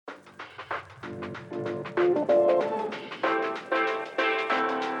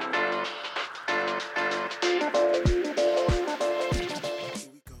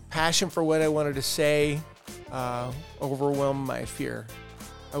Passion for what I wanted to say overwhelmed my fear.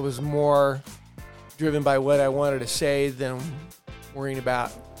 I was more driven by what I wanted to say than worrying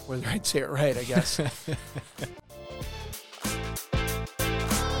about whether I'd say it right, I guess.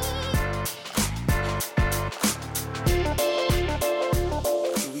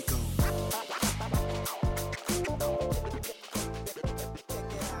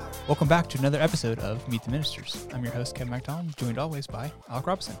 Welcome back to another episode of Meet the Ministers. I'm your host, Kevin MacDonald, joined always by Alec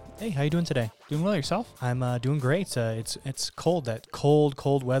Robinson. Hey, how you doing today? Doing well yourself? I'm doing great. It's cold. That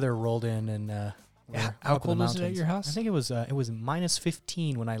cold weather rolled in, and How cold was it at your house? I think it was minus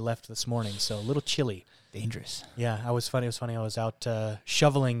 15 when I left this morning, so a little chilly. Dangerous. Yeah, it was funny. I was out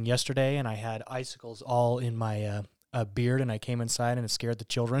shoveling yesterday, and I had icicles all in my beard, and I came inside, and it scared the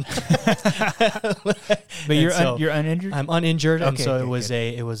children. But you're uninjured? I'm uninjured, and Okay, so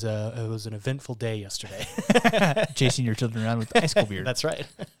okay, it was an eventful day yesterday. Chasing your children around with icicle beard. That's right.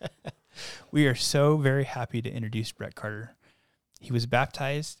 We are so very happy to introduce Brett Carter. He was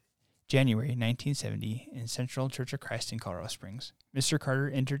baptized January 1970 in Central Church of Christ in Colorado Springs. Mr. Carter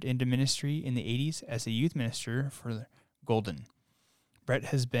entered into ministry in the 80s as a youth minister for Golden. Brett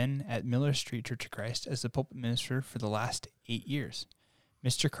has been at Miller Street Church of Christ as the pulpit minister for the last 8 years.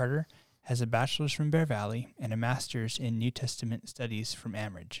 Mr. Carter has a bachelor's from Bear Valley and a master's in New Testament studies from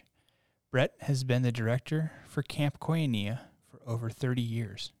Amridge. Brett has been the director for Camp Koinonia for over 30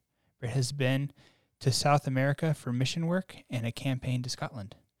 years. Brett has been to South America for mission work and a campaign to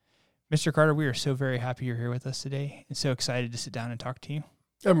Scotland. Mr. Carter, we are so very happy you're here with us today and so excited to sit down and talk to you.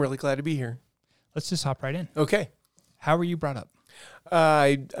 I'm really glad to be here. Let's just hop right in. Okay. How were you brought up?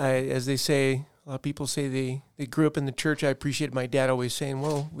 I as they say, a lot of people say they grew up in the church. I appreciated my dad always saying,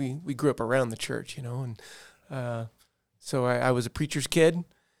 well, we grew up around the church, and so I was a preacher's kid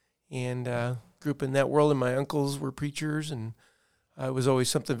and grew up in that world, and my uncles were preachers, and it was always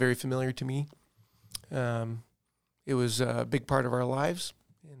something very familiar to me. It was a big part of our lives,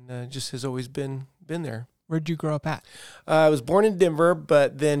 and just has always been there. Where'd you grow up at? I was born in Denver,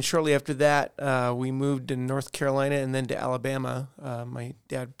 but then shortly after that, we moved to North Carolina and then to Alabama. My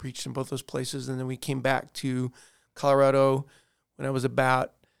dad preached in both those places, and then we came back to Colorado when I was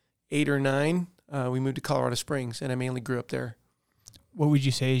about 8 or 9. We moved to Colorado Springs, and I mainly grew up there. What would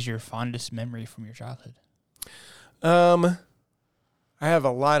you say is your fondest memory from your childhood? I have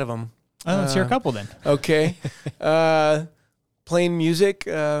a lot of them. Oh, let's hear a couple then. Okay. Playing music.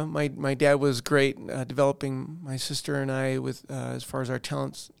 My dad was great developing my sister and I with as far as our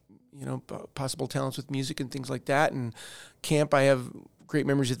talents, possible talents with music and things like that. And camp, I have great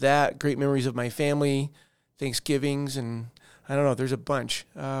memories of that, great memories of my family, Thanksgivings, and I don't know, there's a bunch.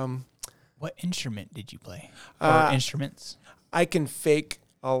 What instrument did you play? Or instruments? I can fake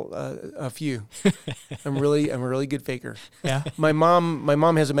a few. I'm a really good faker. Yeah. My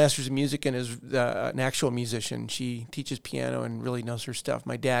mom has a master's in music and is an actual musician. She teaches piano and really knows her stuff.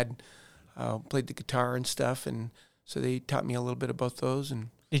 My dad played the guitar and stuff, and so they taught me a little bit of both those. And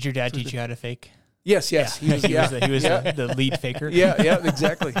did your dad teach you how to fake? Yes. Yeah. He was the lead faker. Yeah,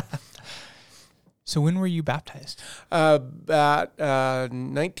 exactly. So when were you baptized? About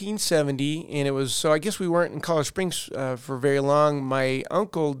 1970, and it was, so I guess we weren't in Colorado Springs for very long. My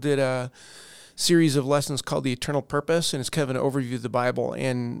uncle did a series of lessons called The Eternal Purpose, and it's kind of an overview of the Bible,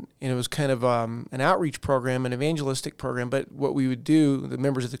 and it was kind of an outreach program, an evangelistic program, but what we would do, the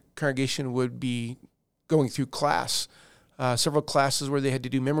members of the congregation would be going through class, several classes where they had to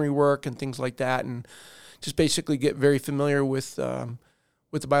do memory work and things like that, and just basically get very familiar with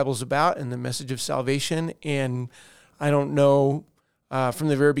what the Bible's about and the message of salvation. And I don't know, from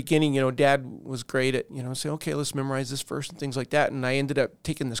the very beginning, Dad was great at, saying, okay, let's memorize this verse and things like that. And I ended up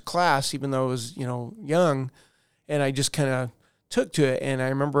taking this class, even though I was, young, and I just kind of took to it. And I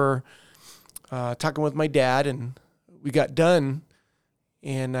remember talking with my dad, and we got done,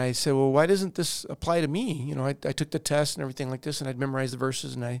 and I said, well, why doesn't this apply to me? I took the test and everything like this, and I'd memorized the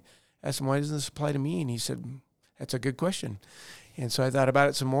verses, and I asked him, why doesn't this apply to me? And he said, that's a good question. And so I thought about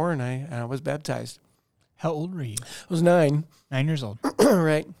it some more, and I was baptized. How old were you? I was 9. 9 years old.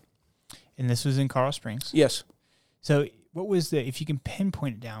 Right. And this was in Colorado Springs? Yes. So what was if you can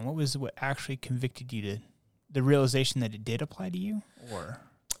pinpoint it down, what actually convicted you to the realization that it did apply to you? Or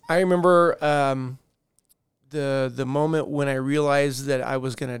I remember the moment when I realized that I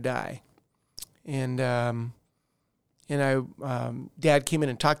was going to die. And Dad came in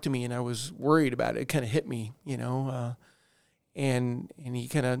and talked to me, and I was worried about it. It kind of hit me, and he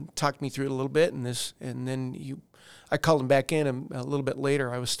kind of talked me through it a little bit, and then I called him back in a little bit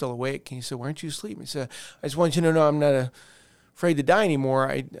later. I was still awake, and he said, "Why aren't you asleep?" He said, "I just want you to know I'm not afraid to die anymore.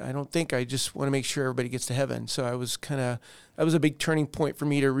 I don't think. I just want to make sure everybody gets to heaven." So that was a big turning point for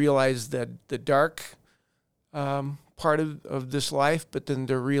me to realize that the dark part of this life, but then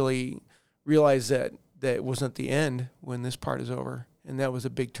to really realize that it wasn't the end when this part is over. And that was a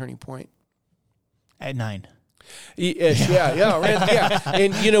big turning point. At 9. Yeah.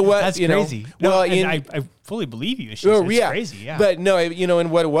 And you know what? That's crazy. I fully believe you. It's crazy. Yeah. But no,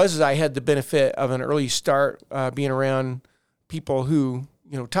 and what it was is I had the benefit of an early start, being around people who,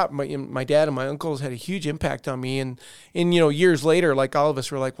 my dad and my uncles had a huge impact on me. And years later, like all of us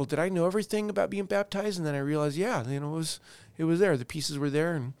were like, well, did I know everything about being baptized? And then I realized, it was there. The pieces were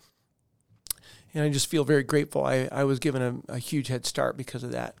there. And I just feel very grateful. I was given a huge head start because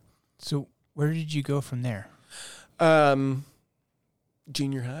of that. So where did you go from there?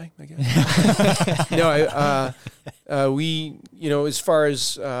 Junior high, I guess. No, we, as far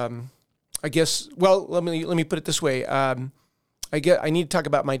as, I guess, well, let me put it this way. I need to talk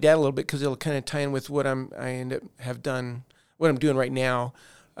about my dad a little bit because it'll kind of tie in with what what I'm doing right now.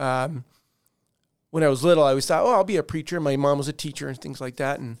 When I was little, I always thought, I'll be a preacher. My mom was a teacher and things like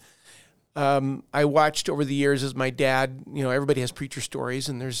that. And I watched over the years as my dad, everybody has preacher stories,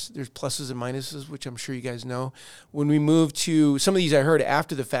 and there's pluses and minuses, which I'm sure you guys know. When we moved to, some of these I heard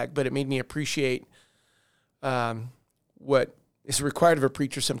after the fact, but it made me appreciate what is required of a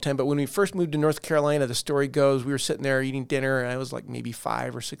preacher sometime. But when we first moved to North Carolina, the story goes, we were sitting there eating dinner, and I was like maybe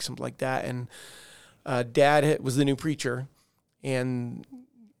 5 or 6, something like that. And Dad was the new preacher, and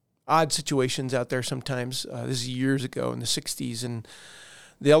odd situations out there sometimes. This is years ago in the 60s, and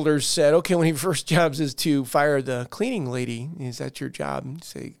the elders said, okay, one of your first jobs is to fire the cleaning lady. Is that your job? And you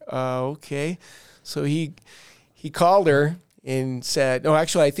say, okay. So he called her and said, no,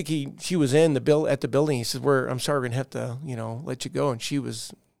 actually, I think she was at the building. He said, I'm sorry, we're going to have to, let you go. And she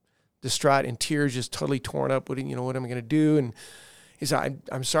was distraught, in tears, just totally torn up. What am I going to do? And he said,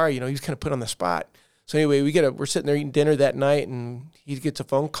 I'm sorry, he was kind of put on the spot. So anyway, we're sitting there eating dinner that night, and he gets a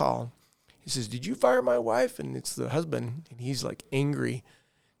phone call. He says, did you fire my wife? And it's the husband, and he's like angry.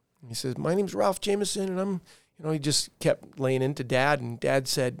 And he says, my name's Ralph Jameson, and I'm, he just kept laying into Dad. And Dad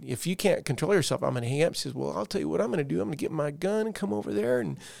said, if you can't control yourself, I'm going to hang up. He says, well, I'll tell you what I'm going to do. I'm going to get my gun and come over there,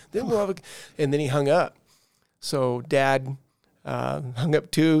 and then we'll have and then he hung up. So Dad hung up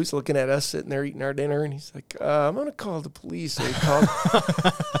too. He's looking at us sitting there eating our dinner, and he's like, I'm going to call the police. So he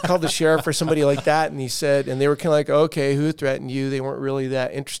called the sheriff or somebody like that, and he said, and they were kind of like, okay, who threatened you? They weren't really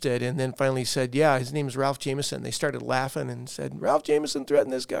that interested. And then finally he said, yeah, his name is Ralph Jameson. They started laughing and said, Ralph Jameson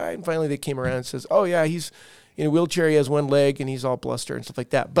threatened this guy. And finally they came around and says, oh yeah, he's in a wheelchair, he has one leg, and he's all bluster and stuff like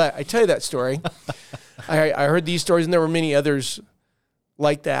that. But I tell you that story. I heard these stories, and there were many others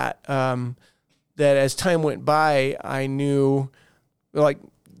like that, that as time went by, I knew, like,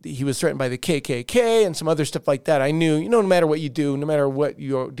 he was threatened by the KKK and some other stuff like that. I knew, no matter what you do, no matter what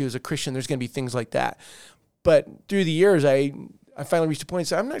you do as a Christian, there's going to be things like that. But through the years, I finally reached a point and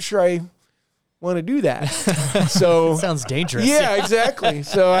said, I'm not sure I want to do that. So sounds dangerous. Yeah, exactly.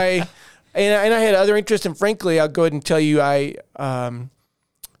 So I had other interests, and frankly, I'll go ahead and tell you, I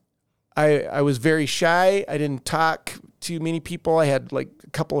was very shy. I didn't talk to many people. I had like a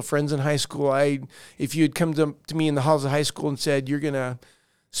couple of friends in high school. If you had come to me in the halls of high school and said, you're going to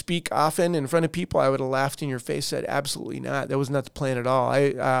speak often in front of people, I would have laughed in your face, said, absolutely not. That was not the plan at all.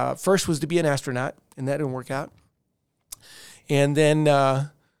 I first was to be an astronaut, and that didn't work out. And then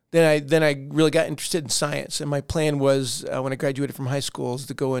I really got interested in science. And my plan was, when I graduated from high school, is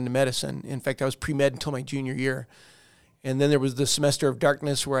to go into medicine. In fact, I was pre-med until my junior year. And then there was the semester of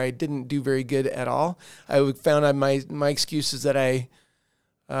darkness where I didn't do very good at all. I found my excuse is that I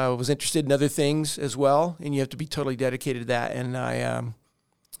was interested in other things as well, and you have to be totally dedicated to that. And I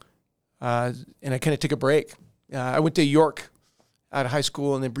kind of took a break. I went to York out of high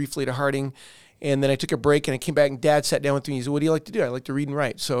school, and then briefly to Harding. And then I took a break, and I came back, and Dad sat down with me. He said, what do you like to do? I like to read and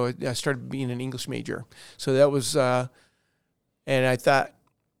write. So I started being an English major. So that was, and I thought,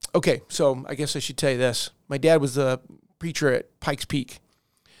 okay, so I guess I should tell you this. My dad was the preacher at Pikes Peak,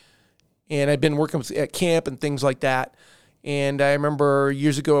 and I'd been working at camp and things like that. And I remember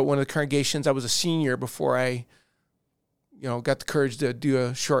years ago at one of the congregations, I was a senior before I, got the courage to do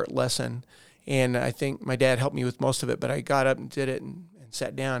a short lesson. And I think my dad helped me with most of it, but I got up and did it and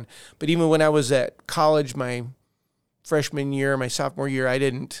sat down. But even when I was at college, my freshman year, my sophomore year, I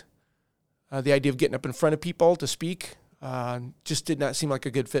didn't, the idea of getting up in front of people to speak just did not seem like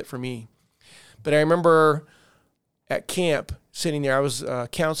a good fit for me. But I remember at camp sitting there. I was a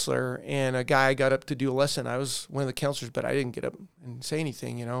counselor, and a guy got up to do a lesson. I was one of the counselors, but I didn't get up and say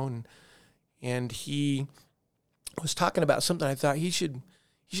anything, and he was talking about something. I thought he should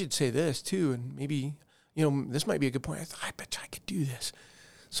say this too, and maybe, this might be a good point. I thought, I bet you I could do this.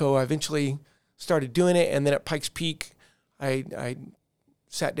 So I eventually started doing it, and then at Pikes Peak, I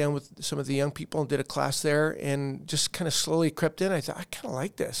sat down with some of the young people and did a class there, and just kind of slowly crept in. I thought, I kind of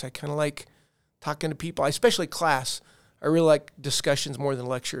like this. I kind of like talking to people, especially class. I really like discussions more than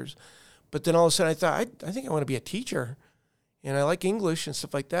lectures. But then all of a sudden I thought, I think I want to be a teacher, and I like English and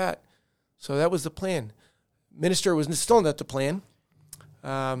stuff like that. So that was the plan. Minister was still not the plan.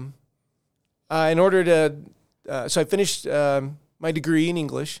 So I finished my degree in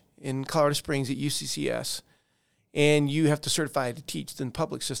English in Colorado Springs at UCCS, and you have to certify to teach in the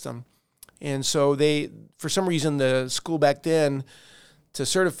public system. And so for some reason, the school back then to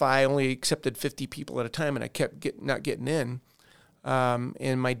certify only accepted 50 people at a time, and I kept not getting in.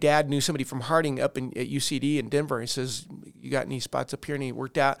 And my dad knew somebody from Harding up at UCD in Denver. He says, you got any spots up here? And he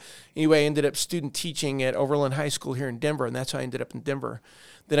worked out. Anyway, I ended up student teaching at Overland High School here in Denver, and that's how I ended up in Denver.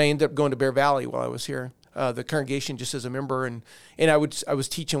 Then I ended up going to Bear Valley while I was here, the congregation just as a member, and I was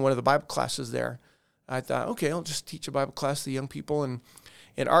teaching one of the Bible classes there. I thought, okay, I'll just teach a Bible class to the young people. And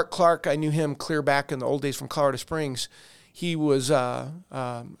Art Clark, I knew him clear back in the old days from Colorado Springs. He was, I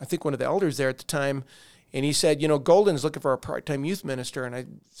think, one of the elders there at the time. And he said, Golden's looking for a part-time youth minister. And I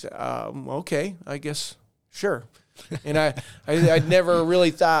said, okay, I guess, sure. And I never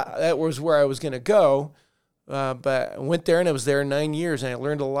really thought that was where I was going to go. But I went there, and I was there 9 years, and I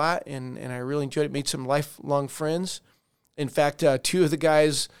learned a lot, and I really enjoyed it, made some lifelong friends. In fact, two of the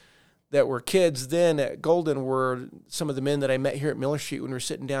guys that were kids then at Golden were some of the men that I met here at Miller Street when we were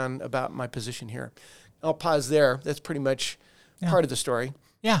sitting down about my position here. I'll pause there. That's pretty much part of the story.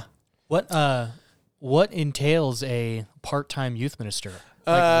 Yeah. What entails a part-time youth minister?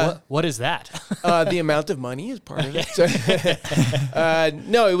 What is that? The amount of money is part of it. So,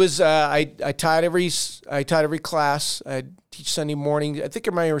 no, it was I taught every class. I teach Sunday morning. I think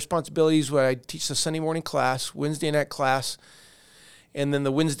my responsibilities were I teach the Sunday morning class, Wednesday night class, and then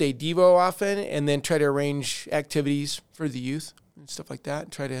the Wednesday Devo often, and then try to arrange activities for the youth and stuff like that,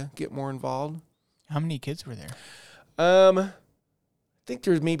 and try to get more involved. How many kids were there? I think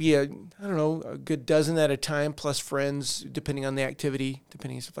there's maybe a good dozen at a time, plus friends, depending on the activity,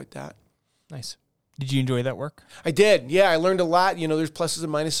 depending stuff like that. Nice. Did you enjoy that work? I did. Yeah, I learned a lot. There's pluses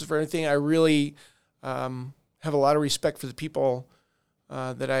and minuses for everything. I really have a lot of respect for the people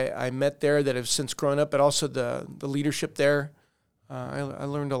that I met there that have since grown up, but also the leadership there. I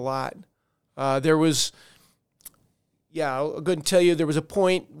learned a lot. I'll go ahead and tell you, there was a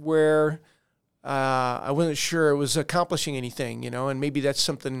point where I wasn't sure it was accomplishing anything, and maybe that's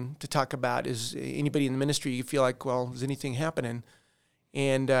something to talk about. Is anybody in the ministry, you feel like, well, is anything happening?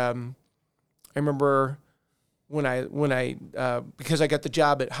 And I remember when I because I got the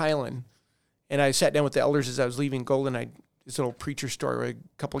job at Highland, and I sat down with the elders as I was leaving Golden. This little preacher story where a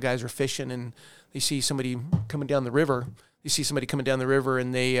couple of guys are fishing, and they see somebody coming down the river.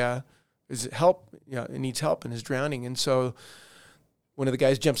 And they is help, it needs help and is drowning. And so one of the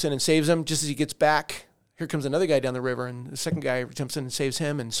guys jumps in and saves him. Just as he gets back, here comes another guy down the river, and the second guy jumps in and saves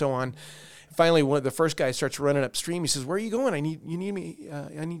him, and so on. Finally, the first guy starts running upstream. He says, "Where are you going? I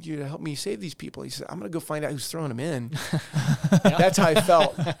need you to help me save these people." He says, "I'm going to go find out who's throwing them in." That's how I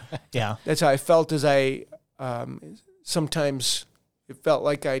felt. Yeah, that's how I felt. As I sometimes it felt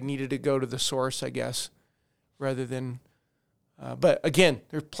like I needed to go to the source, I guess, rather than. But again,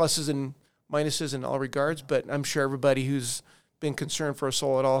 there's pluses and minuses in all regards. But I'm sure everybody who's been concerned for a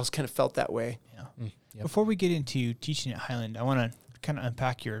soul at all has kind of felt that way. Yeah. Yep. Before we get into teaching at Highland, I want to kind of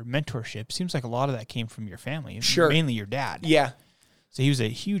unpack your mentorship. Seems like a lot of that came from your family. Sure. Mainly your dad. Yeah. So he was a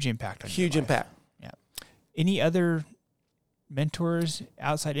huge impact on your life. Impact. Yeah. Any other mentors,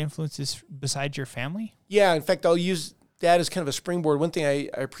 outside influences besides your family? Yeah. In fact, I'll use that as kind of a springboard. One thing I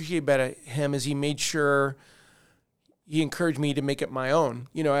appreciate about him is he made sure he encouraged me to make it my own.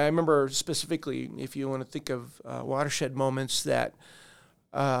 I remember specifically, if you want to think of watershed moments, that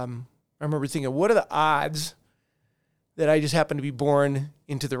I remember thinking, what are the odds that I just happen to be born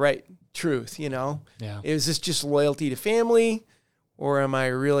into the right truth? Yeah. Is this just loyalty to family, or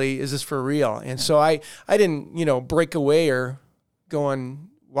is this for real? And so I didn't, break away or go on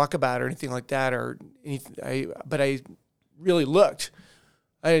walkabout or anything like that, or anything. But I really looked.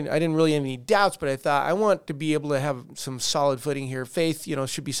 I didn't really have any doubts, but I thought I want to be able to have some solid footing here. Faith,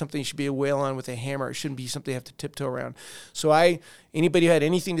 should be something you should be a whale on with a hammer. It shouldn't be something you have to tiptoe around. So anybody who had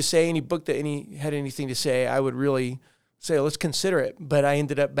anything to say, any book that had anything to say, I would really say, let's consider it. But I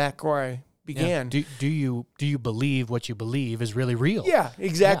ended up back where I began. Do you believe what you believe is really real? Yeah,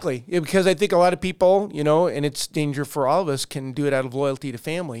 exactly. Yeah, because I think a lot of people, and it's danger for all of us, can do it out of loyalty to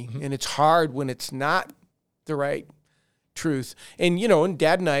family. Mm-hmm. And it's hard when it's not the right truth. And, and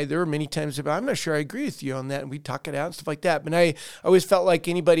Dad and I, there were many times about, I'm not sure I agree with you on that. And we talk it out and stuff like that. But I always felt like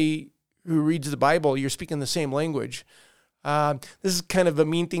anybody who reads the Bible, you're speaking the same language. This is kind of a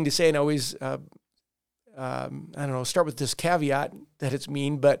mean thing to say, and I always, start with this caveat that it's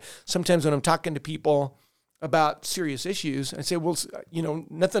mean, but sometimes when I'm talking to people about serious issues, I say, well,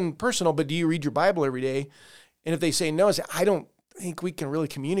 nothing personal, but do you read your Bible every day? And if they say no, I say, I don't think we can really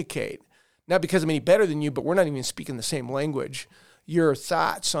communicate. Not because I'm any better than you, but we're not even speaking the same language. Your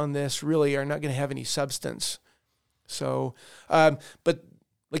thoughts on this really are not going to have any substance. So, but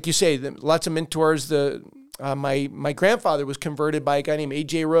like you say, lots of mentors. My grandfather was converted by a guy named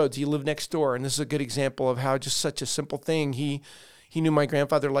A.J. Rhodes. He lived next door, and this is a good example of how just such a simple thing. He knew my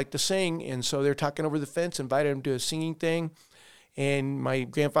grandfather liked to sing, and so they're talking over the fence, invited him to a singing thing, and my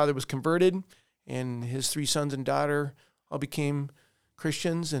grandfather was converted, and his 3 sons and daughter all became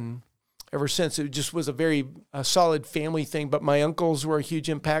Christians, and ever since it just was a very solid family thing. But my uncles were a huge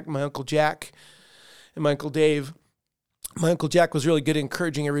impact. My Uncle Jack and my Uncle Dave. My Uncle Jack was really good at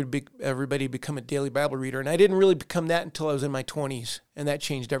encouraging everybody to become a daily Bible reader. And I didn't really become that until I was in my 20s, and that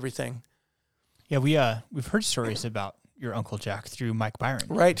changed everything. Yeah, we've heard stories about your Uncle Jack through Mike Byron.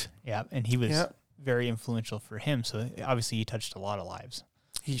 Right. Yeah, and he was very influential for him, so obviously he touched a lot of lives.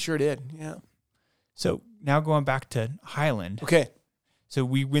 He sure did, yeah. So now going back to Highland. Okay. So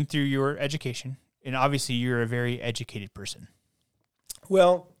we went through your education, and obviously you're a very educated person.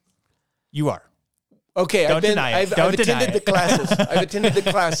 Well, you are. Okay, I've attended the classes. I've attended the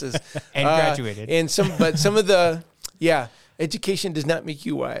classes and graduated. And some of the education does not make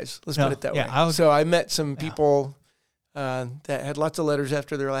you wise. Let's put it that way. So I met some people that had lots of letters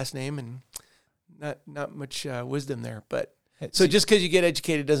after their last name, and not much wisdom there. But so just because you get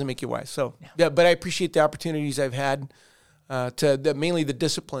educated doesn't make you wise. So but I appreciate the opportunities I've had mainly the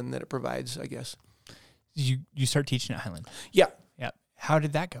discipline that it provides, I guess. You start teaching at Highland. Yeah. How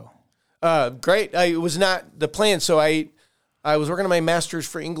did that go? Great. It was not the plan. So I was working on my master's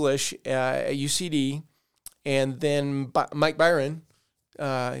for English at UCD, and then Mike Byron, he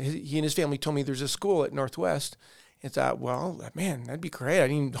and his family told me there's a school at Northwest. And thought, well, man, that'd be great. I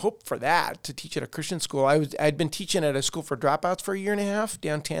didn't even hope for that, to teach at a Christian school. I'd been teaching at a school for dropouts for a year and a half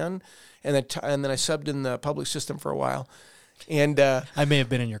downtown, and then I subbed in the public system for a while. And I may have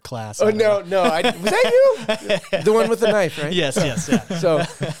been in your class. Oh, no. Was that you? The one with the knife, right? Yes. So,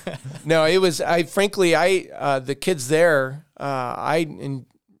 no, it was, the kids there,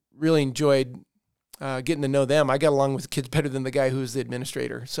 really enjoyed getting to know them. I got along with the kids better than the guy who was the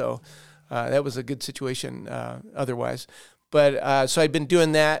administrator. So that was a good situation otherwise. But so I'd been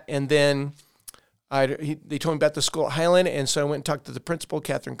doing that, and then they told me about the school at Highland, and so I went and talked to the principal,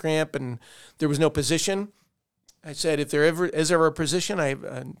 Catherine Gramp, and there was no position. I said, if there ever is a position, I have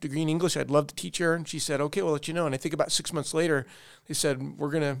a degree in English, I'd love to teach her. And she said, okay, we'll let you know. And I think about 6 months later, they said,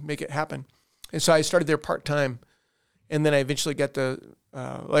 we're going to make it happen. And so I started there part-time. And then I eventually got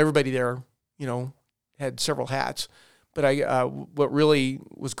everybody there, had several hats. But what really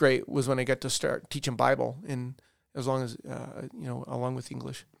was great was when I got to start teaching Bible, and as long as, along with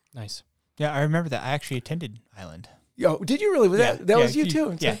English. Nice. Yeah, I remember that. I actually attended Highland. Oh, did you really? That was you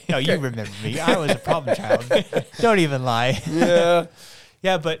too? Yeah, no, you remember me. I was a problem child. Don't even lie. Yeah.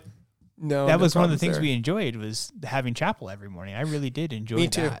 Yeah, but that was one of the things there. we enjoyed, was having chapel every morning. I really did enjoy Me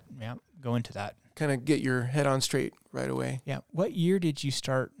too. that. Yeah, go into that. Kind of get your head on straight right away. Yeah. What year did you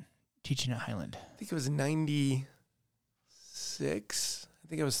start teaching at Highland? I think it was 96. I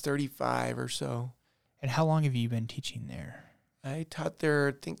think I was 35 or so. And how long have you been teaching there? I taught there,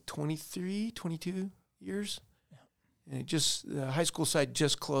 I think, 22 years. And the high school side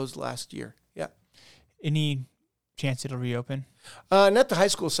just closed last year. Yeah. Any chance it'll reopen? Not the high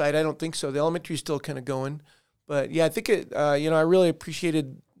school side. I don't think so. The elementary is still kind of going. But yeah, I think I really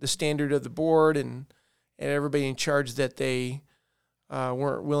appreciated the standard of the board and everybody in charge, that they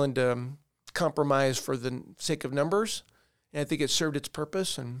weren't willing to compromise for the sake of numbers. And I think it served its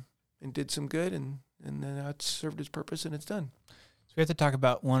purpose and did some good. And then it's served its purpose, and it's done. So we have to talk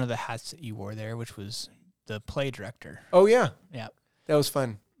about one of the hats that you wore there, which was the play director. Oh, yeah. Yeah. That was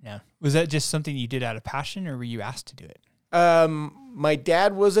fun. Yeah. Was that just something you did out of passion, or were you asked to do it? My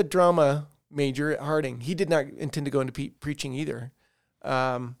dad was a drama major at Harding. He did not intend to go into preaching either.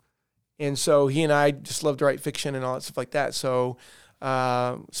 And so he and I just loved to write fiction and all that stuff like that. So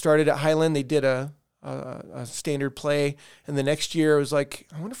started at Highland. They did a standard play. And the next year it was like,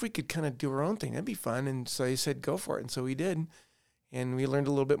 I wonder if we could kind of do our own thing. That'd be fun. And so he said, go for it. And so we did. and we learned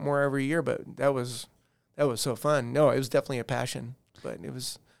a little bit more every year. But that was so fun. No, it was definitely a passion, but it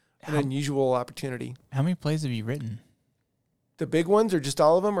was an unusual opportunity. How many plays have you written? The big ones, or just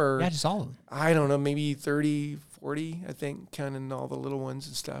all of them, or Yeah, just all of them. I don't know, maybe 30, 40, I think, counting all the little ones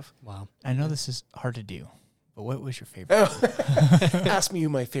and stuff. Wow. I know this is hard to do, but what was your favorite? Ask me who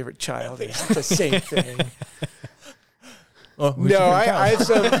my favorite child is. It's the same thing. Oh, No, I have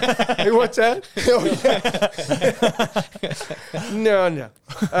some. Hey, what's that? Oh, yeah. No.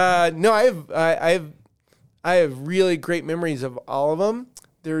 No, I have really great memories of all of them.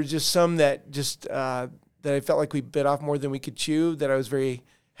 There were just some that that I felt like we bit off more than we could chew. That I was very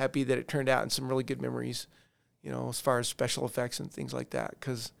happy that it turned out in some really good memories. As far as special effects and things like that,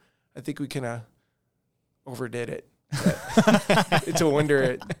 because I think we kind of overdid it. It's a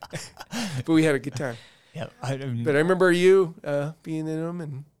wonder, but we had a good time. Yeah, But I remember you being in them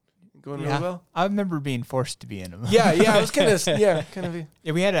and going really well. I remember being forced to be in them. Yeah, it was kind of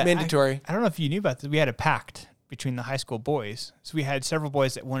we had a mandatory. I don't know if you knew about this. We had a pact between the high school boys. So we had several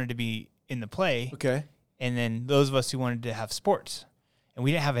boys that wanted to be in the play. Okay. And then those of us who wanted to have sports. And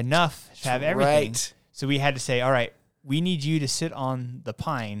we didn't have enough to have everything. Right. So we had to say, all right, we need you to sit on the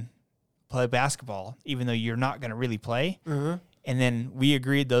pine, play basketball, even though you're not going to really play. Mm-hmm. And then we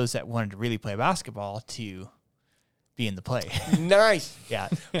agreed those that wanted to really play basketball to be in the play. Nice. Yeah.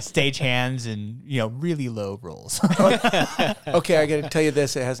 Stage hands and, really low rolls. Okay, I got to tell you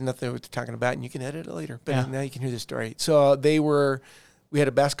this. It has nothing to do with what you're talking about, and you can edit it later. But now you can hear the story. So we had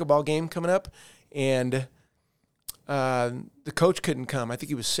a basketball game coming up, and the coach couldn't come. I think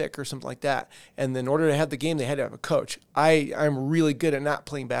he was sick or something like that. And in order to have the game, they had to have a coach. I'm really good at not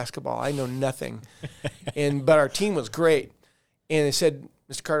playing basketball. I know nothing. But our team was great. And they said,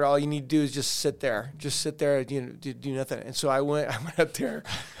 Mr. Carter, all you need to do is just sit there. Just sit there, do nothing. And so I went up there,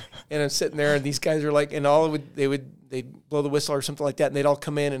 and I'm sitting there, and these guys are like, and they'd blow the whistle or something like that, and they'd all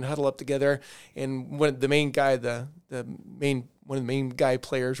come in and huddle up together. And one of the main guy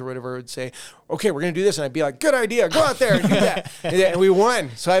players or whatever would say, okay, we're going to do this. And I'd be like, good idea. Go out there and do that. And we won.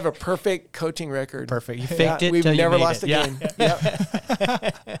 So I have a perfect coaching record. Perfect. You faked it. We've till never you made lost it. a game.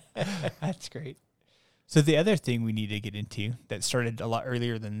 Yep. That's great. So the other thing we need to get into that started a lot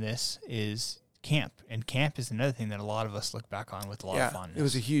earlier than this is camp. And camp is another thing that a lot of us look back on with a lot of fondness. It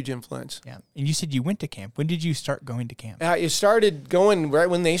was a huge influence. Yeah. And you said you went to camp. When did you start going to camp? It started going right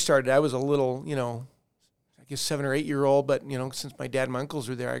when they started. I was a little, I guess 7 or 8 year old, but since my dad and my uncles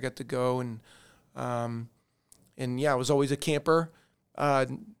were there, I got to go and I was always a camper. I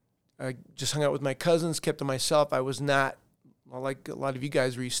just hung out with my cousins, kept to myself. I was not like a lot of you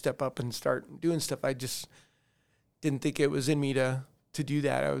guys where you step up and start doing stuff. I just didn't think it was in me to do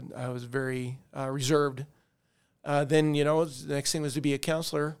that. I was very reserved. Then, the next thing was to be a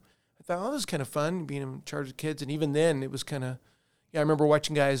counselor. I thought, this is kind of fun, being in charge of kids. And even then, it was kind of, I remember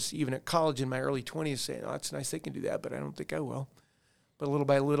watching guys even at college in my early 20s saying, it's nice they can do that, but I don't think I will. But little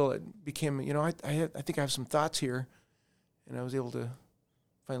by little, it became, I think I have some thoughts here. And I was able to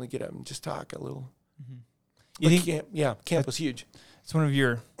finally get up and just talk a little. Mm-hmm. Camp was huge. It's one of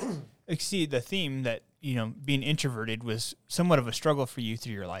your, see, the theme that, being introverted was somewhat of a struggle for you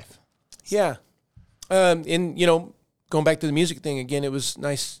through your life. Yeah. And, going back to the music thing again, it was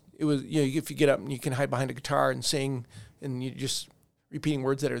nice. It was, if you get up and you can hide behind a guitar and sing and you just repeating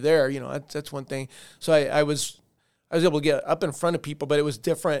words that are there, that's one thing. So I was able to get up in front of people, but it was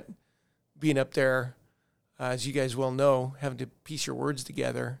different being up there, as you guys well know, having to piece your words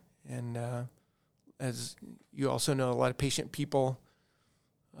together. And as you also know, a lot of patient people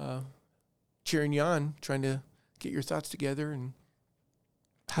cheering you on, trying to get your thoughts together. And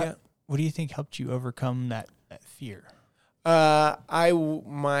what do you think helped you overcome that fear?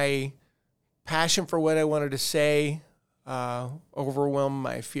 My passion for what I wanted to say overwhelmed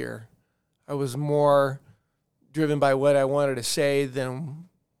my fear. I was more driven by what I wanted to say than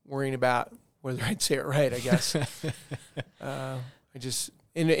worrying about whether I'd say it right, I guess. I just,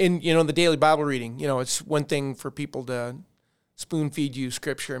 in the daily Bible reading, it's one thing for people to spoon feed you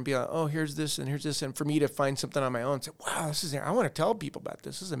scripture and be like, oh, here's this and here's this. And for me to find something on my own and say, wow, I want to tell people about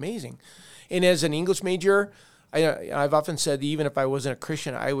this. This is amazing. And as an English major, I've often said that even if I wasn't a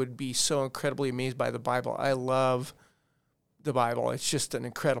Christian, I would be so incredibly amazed by the Bible. I love the Bible. It's just an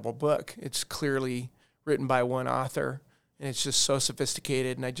incredible book. It's clearly written by one author, and it's just so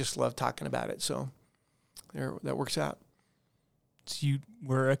sophisticated, and I just love talking about it. So that works out. So you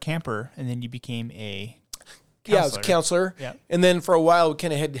were a camper, and then you became a counselor. Yeah, I was a counselor. Yeah. And then for a while, we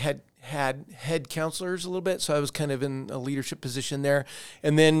kind of had head counselors a little bit, so I was kind of in a leadership position there.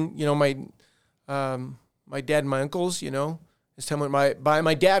 And then, my dad and my uncles, as as time went by,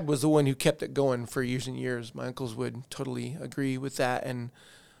 my dad was the one who kept it going for years and years. My uncles would totally agree with that, and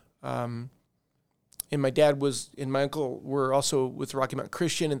my dad and my uncle were also with Rocky Mountain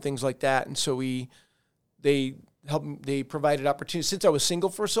Christian and things like that, and so they provided opportunities. Since I was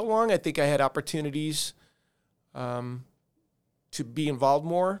single for so long, I think I had opportunities to be involved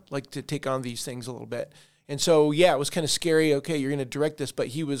more, like to take on these things a little bit. And so, yeah, it was kind of scary. Okay, you're going to direct this, but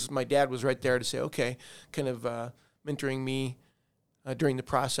my dad was right there to say, okay, kind of mentoring me during the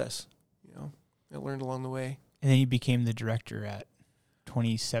process. I learned along the way. And then you became the director at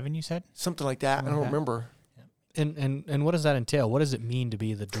 27, you said? Something like that. I don't remember. And what does that entail? What does it mean to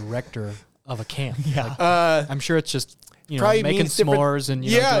be the director of a camp? Yeah. I'm sure it's just probably making s'mores and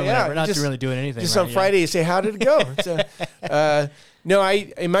doing whatever, not really doing anything. Just right? on Friday, you say, "How did it go?" No,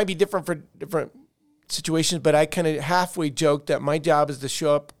 it might be different for different situations, but I kind of halfway joked that my job is to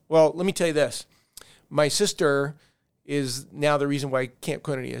show up. Well, let me tell you this: my sister is now the reason why Camp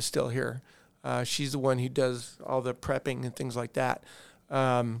Koinonia is still here. She's the one who does all the prepping and things like that.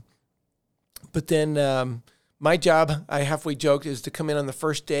 But then my job, I halfway joked, is to come in on the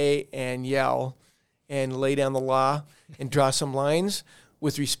first day and yell and lay down the law and draw some lines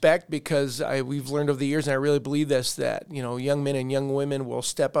with respect, because we've learned over the years, and I really believe this, that young men and young women will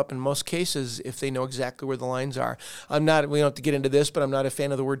step up in most cases if they know exactly where the lines are. We don't have to get into this, but I'm not a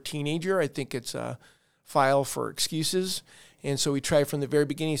fan of the word teenager. I think it's a file for excuses. And so we try from the very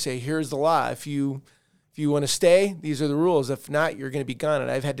beginning to say, here's the law. If you want to stay, these are the rules. If not, you're going to be gone. And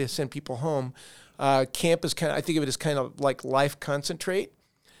I've had to send people home. Camp is I think of it as kind of like life concentrate.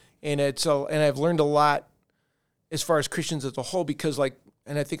 And I've learned a lot as far as Christians as a whole, because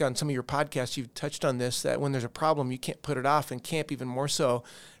and I think on some of your podcasts you've touched on this, that when there's a problem, you can't put it off, and camp even more so.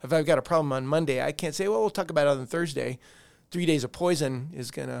 If I've got a problem on Monday, I can't say, well, we'll talk about it on Thursday. 3 days of poison is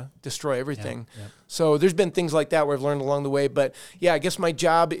going to destroy everything. Yeah. So there's been things like that where I've learned along the way. But yeah, I guess my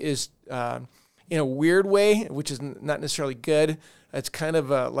job is in a weird way, which is not necessarily good. It's kind of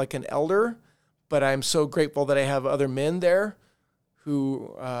like an elder, but I'm so grateful that I have other men there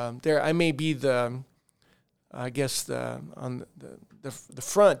who I may be on the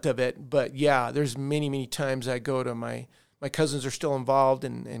front of it, but yeah, there's many times I go to my cousins are still involved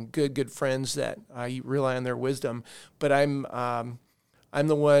and good friends that I rely on their wisdom, but I'm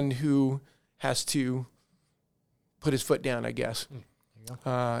the one who has to put his foot down, I guess.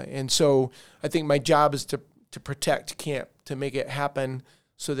 And so I think my job is to protect camp, to make it happen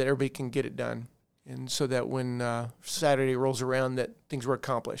so that everybody can get it done. And so that when Saturday rolls around, that things were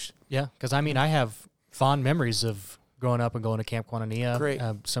accomplished. Yeah, because I have fond memories of growing up and going to Camp Koinonia. Great.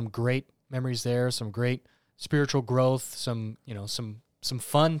 Some great memories there, some great spiritual growth, some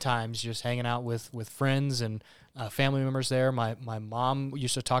fun times just hanging out with friends and family members there. My mom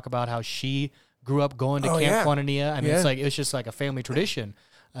used to talk about how she grew up going to Camp Koinonia. I mean, it's just like a family tradition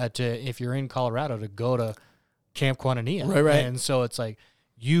if you're in Colorado, to go to Camp Koinonia. Right. And so it's like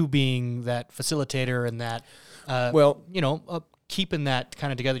you being that facilitator and that, keeping that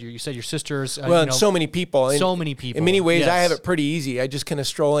kind of together. You said your sisters. And so many people. In many ways, I have it pretty easy. I just kind of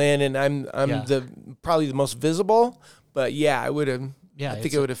stroll in, and I'm probably the most visible. But yeah, I would have. Yeah, I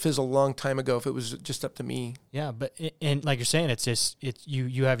think it would have fizzled a long time ago if it was just up to me. Yeah, but and like you're saying, it's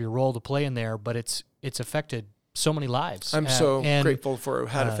you have your role to play in there, but it's affected so many lives. I'm so grateful for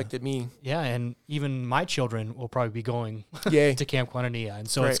how it affected me. Yeah, and even my children will probably be going to Camp Koinonia, and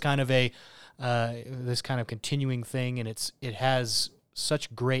so it's kind of this kind of continuing thing, and it has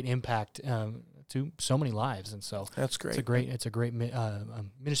such great impact to so many lives, and so that's great. It's a great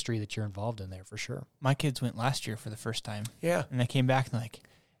ministry that you're involved in there for sure. My kids went last year for the first time. Yeah, and they came back and like,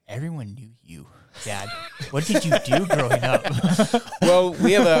 everyone knew you, Dad. What did you do growing up? Well,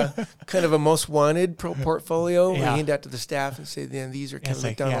 we have a kind of a most wanted portfolio. We hand out to the staff and say, these are Kevin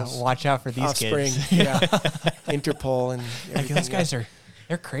McDonald's. Yeah, watch out for these offspring. kids. Yeah, Interpol and everything. Those guys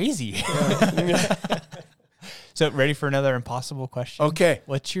they're crazy. So, ready for another impossible question? Okay.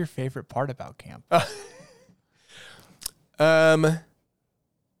 What's your favorite part about camp?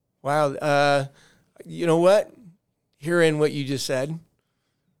 Wow. You know what? Hearing what you just said,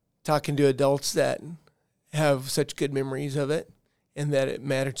 talking to adults that have such good memories of it and that it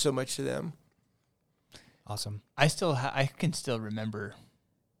mattered so much to them. Awesome. I can still remember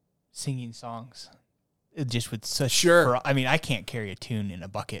singing songs. Just with such I mean, I can't carry a tune in a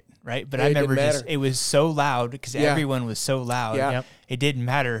bucket, right? But I remember it was so loud because everyone was so loud. Yeah. It didn't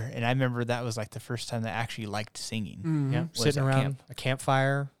matter. And I remember that was like the first time that I actually liked singing. Mm-hmm. Yeah. Sitting around a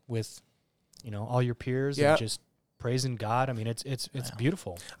campfire with, all your peers and just praising God. I mean, it's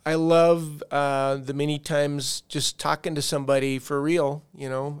beautiful. I love the many times just talking to somebody for real,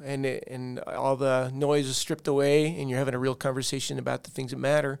 and all the noise is stripped away, and you're having a real conversation about the things that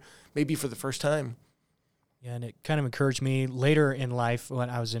matter, maybe for the first time. Yeah, and it kind of encouraged me later in life. When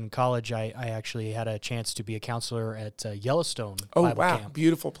I was in college, I actually had a chance to be a counselor at Yellowstone Bible Camp.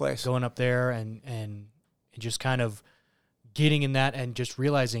 Beautiful place. Going up there and just kind of getting in that and just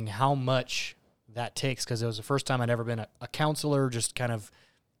realizing how much that takes, because it was the first time I'd ever been a counselor, just kind of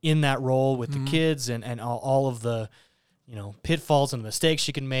in that role with the kids and all of the pitfalls and mistakes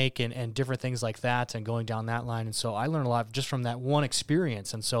you can make and different things like that, and going down that line. And so I learned a lot just from that one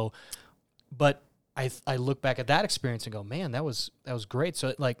experience. And so, but I look back at that experience and go, man, that was great.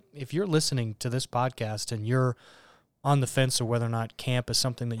 So like, if you're listening to this podcast and you're on the fence of whether or not camp is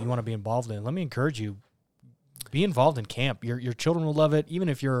something that you want to be involved in, let me encourage you, be involved in camp. Your children will love it. Even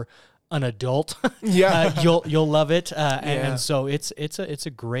if you're an adult, you'll love it. And so it's a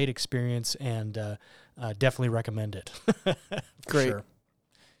great experience, and definitely recommend it. Great. Sure.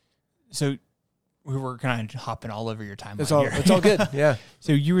 So we were kind of hopping all over your timeline. It's all good. Yeah.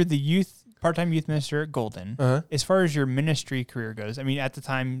 So you were the part-time youth minister at Golden. Uh-huh. As far as your ministry career goes, I mean, at the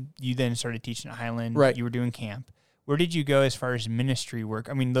time you then started teaching at Highland. Right. You were doing camp. Where did you go as far as ministry work?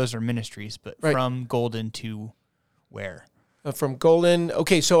 I mean, those are ministries, but right. From Golden to where? From Golden.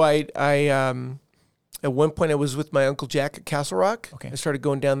 Okay, so I at one point I was with my Uncle Jack at Castle Rock. Okay. I started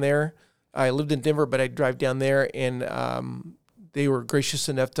going down there. I lived in Denver, but I'd drive down there, and they were gracious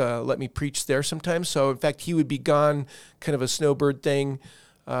enough to let me preach there sometimes. So, in fact, he would be gone, kind of a snowbird thing,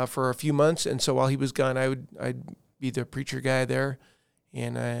 for a few months. And so while he was gone, I'd be the preacher guy there,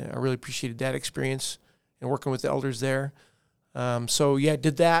 and I really appreciated that experience and working with the elders there. So, I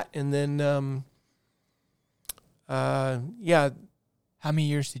did that, and then... How many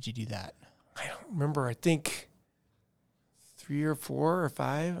years did you do that? I don't remember. I think 3 or 4 or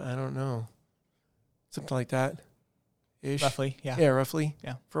 5. I don't know. Something like that. Ish. Roughly, yeah. Yeah, roughly.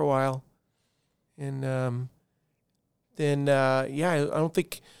 Yeah. For a while. And then I don't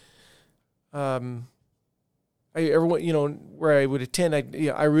think I ever went, where I would attend.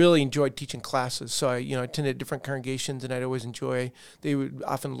 I really enjoyed teaching classes. So I attended different congregations, and I'd always enjoy. They would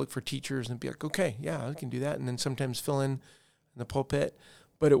often look for teachers and be like, okay, yeah, I can do that, and then sometimes fill in the pulpit.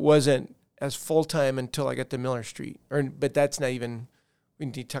 But it wasn't as full time until I got to Miller Street. But that's not even. We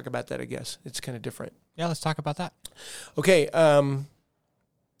need to talk about that, I guess. It's kind of different. Yeah, let's talk about that. Okay. All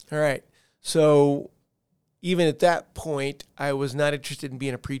right. So even at that point, I was not interested in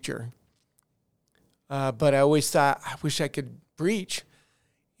being a preacher. But I always thought, I wish I could preach.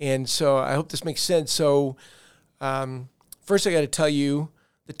 And so I hope this makes sense. So first I got to tell you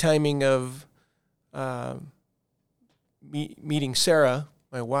the timing of meeting Sarah,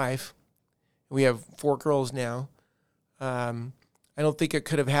 my wife. We have 4 girls now. I don't think it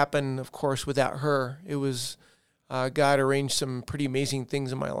could have happened, of course, without her. It was God arranged some pretty amazing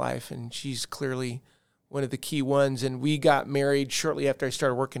things in my life, and she's clearly one of the key ones. And we got married shortly after I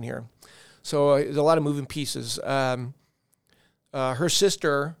started working here. So there's a lot of moving pieces. Her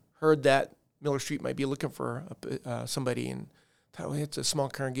sister heard that Miller Street might be looking for somebody, and thought, well, it's a small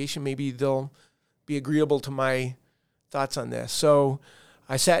congregation. Maybe they'll be agreeable to my thoughts on this. So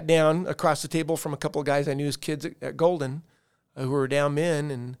I sat down across the table from a couple of guys I knew as kids at Golden, who were down men,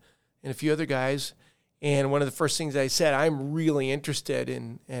 and a few other guys. And one of the first things I said, I'm really interested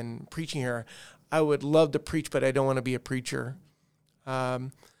in preaching here. I would love to preach, but I don't want to be a preacher.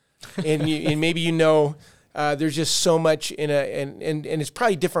 And maybe there's just so much and it's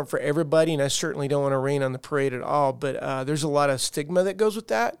probably different for everybody, and I certainly don't want to rain on the parade at all, but there's a lot of stigma that goes with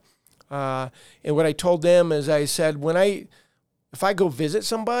that. And what I told them is, I said, if I go visit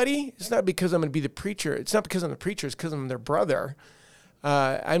somebody, it's not because I'm going to be the preacher. It's not because I'm the preacher. It's because I'm their brother.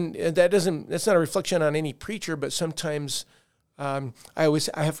 That's not a reflection on any preacher, but sometimes I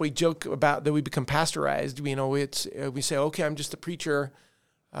halfway joke about that we become pasteurized. We say, okay, I'm just a preacher.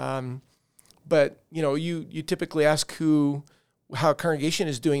 But you typically ask how a congregation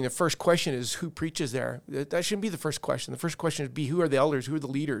is doing. The first question is, who preaches there? That shouldn't be the first question. The first question would be, who are the elders? Who are the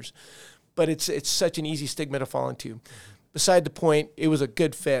leaders? But it's such an easy stigma to fall into. Beside the point, it was a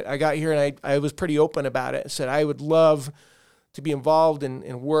good fit. I got here and I was pretty open about it. I said, I would love to be involved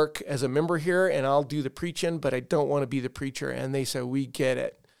and work as a member here, and I'll do the preaching, but I don't want to be the preacher. And they said, we get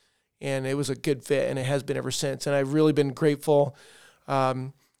it. And it was a good fit, and it has been ever since. And I've really been grateful.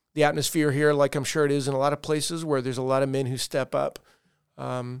 The atmosphere here, like I'm sure it is in a lot of places where there's a lot of men who step up.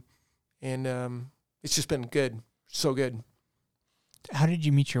 And it's just been good. So good. How did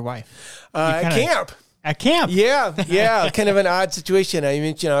you meet your wife? At camp. At camp? Yeah. Kind of an odd situation.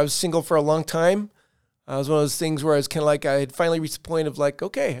 I was single for a long time. It was one of those things where I was kind of like, I had finally reached the point of like,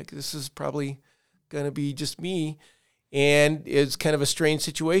 okay, this is probably going to be just me. And it's kind of a strange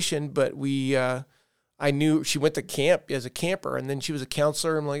situation, but I knew she went to camp as a camper, and then she was a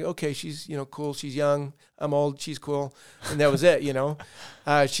counselor. I'm like, okay, she's, cool. She's young. I'm old. She's cool. And that was it,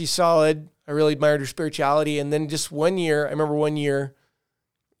 She's solid. I really admired her spirituality. And then just one year, I remember one year,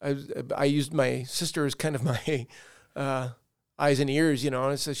 I used my sister as kind of my eyes and ears, and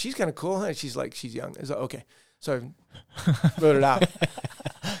I said, she's kind of cool. And she's like, she's young. I was like, okay. So I wrote it out.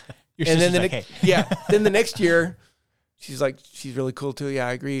 And then then the next year, she's like, she's really cool too. Yeah,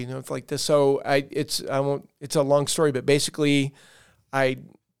 I agree. It's like this. So it's a long story, but basically I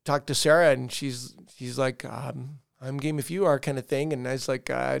talked to Sarah and she's like, I'm game if you are kind of thing. And I was like,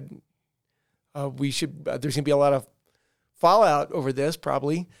 there's going to be a lot of fallout over this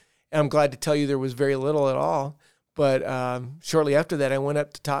probably. And I'm glad to tell you there was very little at all. But shortly after that, I went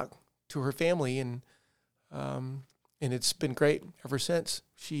up to talk to her family and it's been great ever since.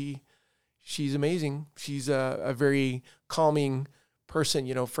 She's amazing. She's a very calming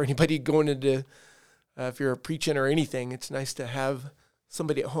person, for anybody going into, if you're preaching or anything, it's nice to have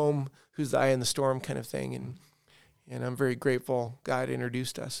somebody at home who's the eye in the storm kind of thing. And I'm very grateful God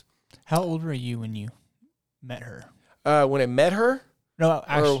introduced us. How old were you when you met her? When I met her? No,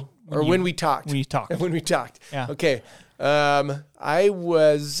 actually. When we talked. When you talked. When we talked. Yeah. Okay. I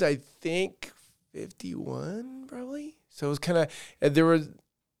was, I think, 51 probably. So it was kind of, there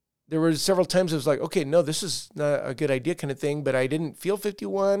were several times it was like, okay, no, this is not a good idea kind of thing, but I didn't feel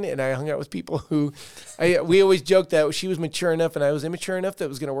 51, and I hung out with people who, we always joked that she was mature enough and I was immature enough that it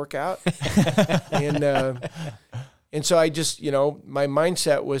was going to work out. And so I just, my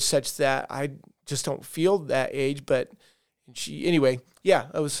mindset was such that I just don't feel that age, but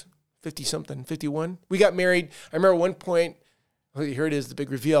I was 50-something, 51. We got married. I remember one point, here it is, the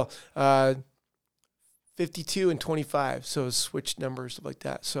big reveal, 52 and 25, so switched numbers, stuff like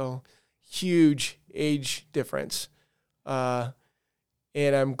that. So huge age difference. And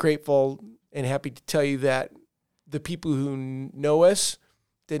I'm grateful and happy to tell you that the people who know us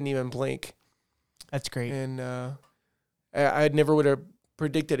didn't even blink. That's great. And I never would have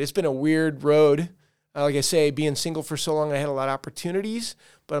predicted. It's been a weird road. Like I say, being single for so long, I had a lot of opportunities,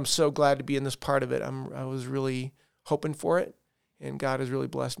 but I'm so glad to be in this part of it. I was really hoping for it, and God has really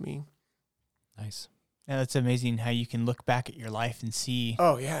blessed me. Nice. Yeah, that's amazing how you can look back at your life and see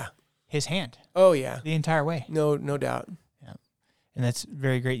his hand. Oh, yeah. The entire way. No doubt. Yeah. And that's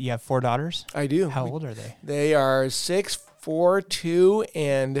very great. You have 4 daughters? I do. How old are they? They are 6, 4, 2,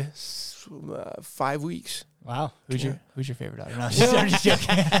 and 5 weeks. Wow. Who's your favorite daughter? No, I'm just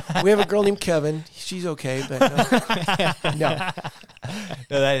joking. We have a girl named Kevin. She's okay, but no.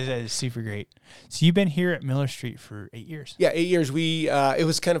 No, that is super great. So you've been here at Miller Street for 8 years. Yeah, 8 years. It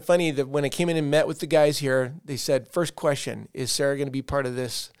was kind of funny that when I came in and met with the guys here, they said, first question, is Sarah going to be part of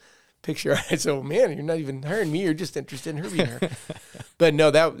this picture? I said, oh man, you're not even hiring me. You're just interested in her being here. But no,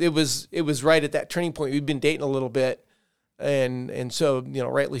 it was right at that turning point. We'd been dating a little bit. And so,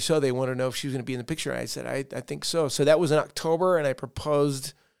 rightly so, they wanted to know if she was going to be in the picture. I said, I think so. So that was in October, and I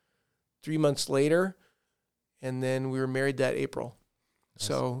proposed 3 months later, and then we were married that April. Nice.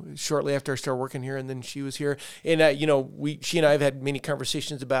 So shortly after I started working here, and then she was here. And, she and I have had many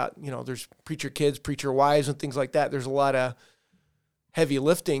conversations about, there's preacher kids, preacher wives, and things like that. There's a lot of heavy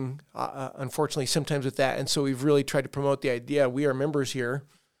lifting, unfortunately, sometimes with that. And so we've really tried to promote the idea. We are members here.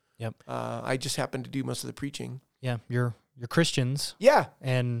 Yep. I just happen to do most of the preaching. Yeah, you're Christians. Yeah.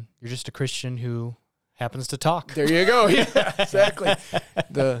 And you're just a Christian who happens to talk. There you go. Yeah, exactly.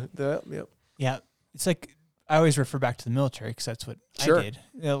 Yep. Yeah. It's like, I always refer back to the military because that's what I did.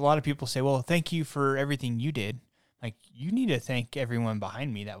 A lot of people say, well, thank you for everything you did. Like, you need to thank everyone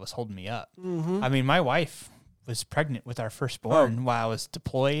behind me that was holding me up. Mm-hmm. I mean, my wife was pregnant with our firstborn while I was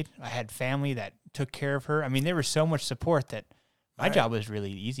deployed. I had family that took care of her. I mean, there was so much support that my job was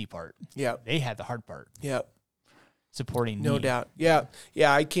really the easy part. Yeah. They had the hard part. Yeah. Supporting me. No doubt. Yeah.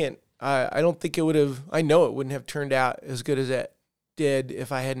 Yeah, I can't. I don't think it would have. I know it wouldn't have turned out as good as it did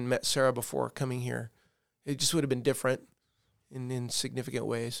if I hadn't met Sarah before coming here. It just would have been different in significant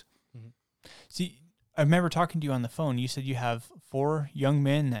ways. Mm-hmm. See, I remember talking to you on the phone. You said you have 4 young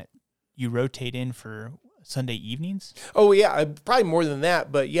men that you rotate in for Sunday evenings? Oh, yeah. Probably more than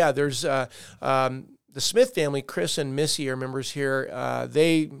that. But, yeah, there's the Smith family, Chris and Missy are members here.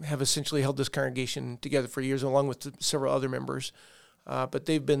 They have essentially held this congregation together for years, along with several other members. But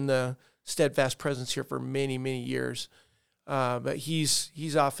they've been the steadfast presence here for many, many years. But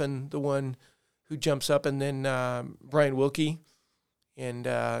he's often the one who jumps up. And then Brian Wilkie and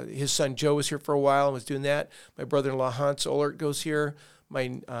his son Joe was here for a while and was doing that. My brother-in-law Hans Ohlert goes here.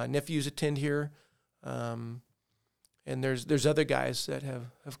 My nephews attend here. And there's other guys that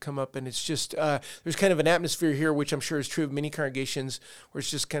have come up, and it's just there's kind of an atmosphere here, which I'm sure is true of many congregations, where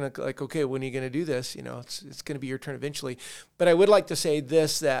it's just kind of like, okay, when are you going to do this? It's going to be your turn eventually. But I would like to say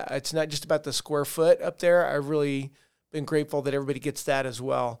this, that it's not just about the square foot up there. I've really been grateful that everybody gets that as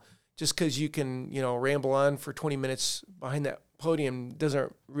well. Just because you can, ramble on for 20 minutes behind that podium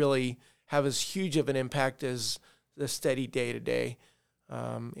doesn't really have as huge of an impact as the steady day-to-day.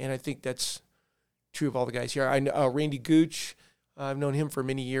 And I think that's true of all the guys here. I know Randy Gooch. I've known him for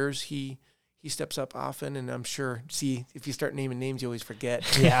many years. He steps up often, and I'm sure. See, if you start naming names, you always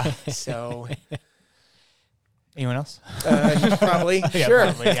forget. Yeah. So, anyone else? Probably. Yeah, sure.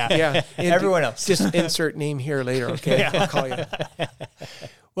 probably, yeah. Yeah. And Everyone else. Just insert name here later. Okay. Yeah. I'll call you.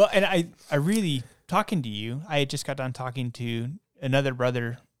 Well, and I really, talking to you, I had just got done talking to another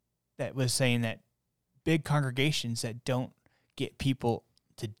brother that was saying that big congregations that don't get people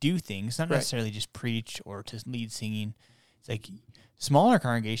to do things, not necessarily just preach or to lead singing. It's like smaller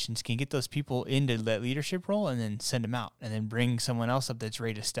congregations can get those people into that leadership role and then send them out and then bring someone else up that's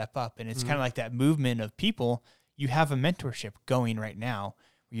ready to step up. And it's kind of like that movement of people. You have a mentorship going right now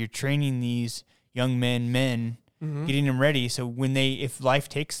where you're training these young men, getting them ready. So when if life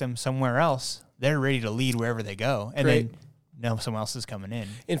takes them somewhere else, they're ready to lead wherever they go. And then someone else is coming in.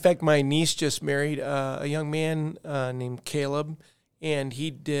 In fact, my niece just married a young man named Caleb. And he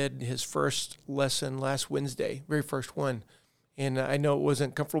did his first lesson last Wednesday, very first one. And I know it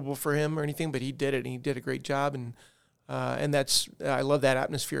wasn't comfortable for him or anything, but he did it, and he did a great job. And that's I love that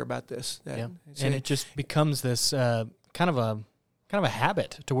atmosphere about this. And it just becomes this kind of a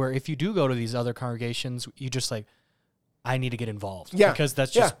habit to where if you do go to these other congregations, you just like, I need to get involved. Yeah. Because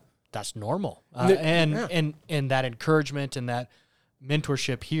that's just that's normal. And that encouragement and that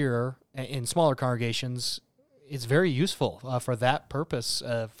mentorship here in smaller congregations, it's very useful for that purpose,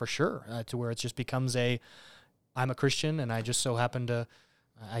 for sure, to where it just becomes I'm a Christian and I just so happen to,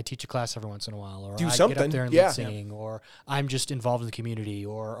 I teach a class every once in a while, or do I something. get up there and lead singing, or I'm just involved in the community,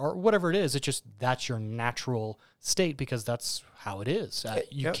 or whatever it is. It's just, that's your natural state because that's how it is.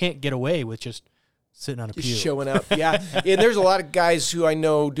 You can't get away with just sitting on a pew. Showing up, yeah. And there's a lot of guys who I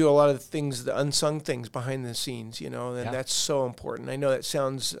know do a lot of the things, the unsung things behind the scenes, and that's so important. I know that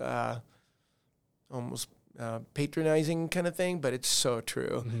sounds almost patronizing kind of thing, but it's so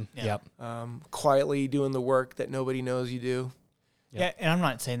true. Mm-hmm. Yep. Quietly doing the work that nobody knows you do. Yeah, and I'm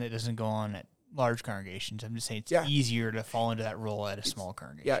not saying that doesn't go on at large congregations. I'm just saying it's easier to fall into that role at a small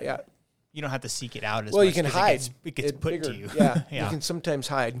congregation. Yeah. You don't have to seek it out as well, much. You can hide. It gets put bigger. to you. Yeah. You can sometimes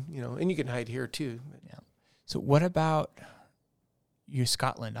hide, and you can hide here too. Yeah. So what about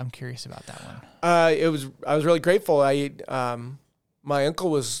Scotland? I'm curious about that one. I was really grateful. My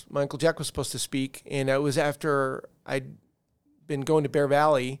uncle Jack was supposed to speak, and it was after I'd been going to Bear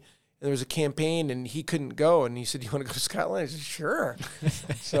Valley, and there was a campaign, and he couldn't go, and he said, "You want to go to Scotland?" I said, "Sure."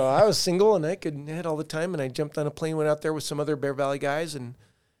 So I was single, and I could head all the time, and I jumped on a plane, went out there with some other Bear Valley guys, and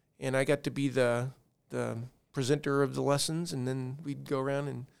I got to be the presenter of the lessons, and then we'd go around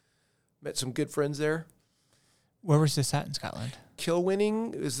and met some good friends there. Where was this at in Scotland?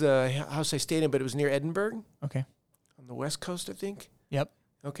 Kilwinning is the house I stayed in, but it was near Edinburgh. Okay. On the west coast, I think. Yep.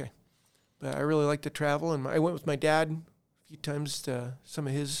 Okay. But I really like to travel, and I went with my dad a few times to some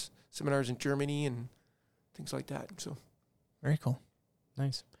of his seminars in Germany and things like that. So, very cool.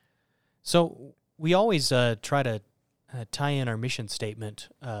 Nice. So we always try to tie in our mission statement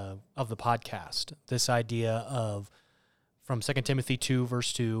of the podcast, this idea of from 2 Timothy 2,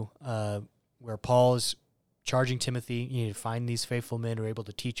 verse 2, where Paul is charging Timothy, you need to find these faithful men who are able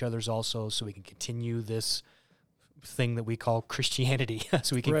to teach others also so we can continue this thing that we call Christianity,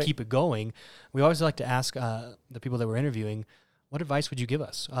 so we can keep it going. We always like to ask the people that we're interviewing, what advice would you give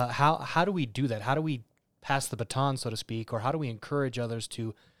us? How do we do that? How do we pass the baton, so to speak, or how do we encourage others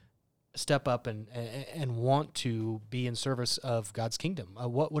to step up and want to be in service of God's kingdom?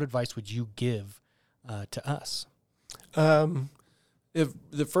 What advice would you give to us? If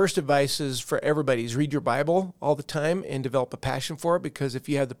the first advice is for everybody is read your Bible all the time and develop a passion for it, because if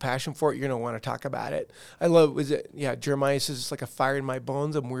you have the passion for it, you're going to want to talk about it. I love, Jeremiah says it's like a fire in my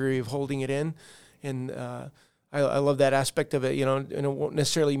bones. I'm weary of holding it in. And I love that aspect of it, and it won't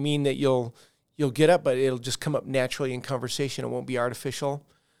necessarily mean that you'll get up, but it'll just come up naturally in conversation. It won't be artificial.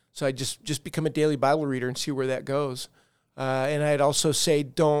 So I just become a daily Bible reader and see where that goes. And I'd also say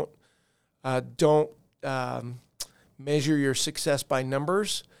don't measure your success by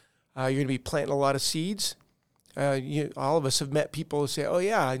numbers. You're going to be planting a lot of seeds. All of us have met people who say, "Oh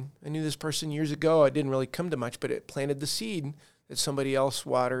yeah, I knew this person years ago. It didn't really come to much, but it planted the seed that somebody else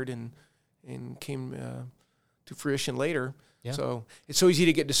watered and came to fruition later." Yeah. So it's so easy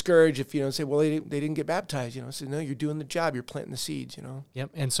to get discouraged if you say, well, they didn't get baptized. So no, you're doing the job. You're planting the seeds. Yep.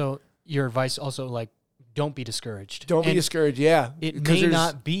 And so your advice also, like, don't be discouraged. Don't be discouraged. Yeah, It may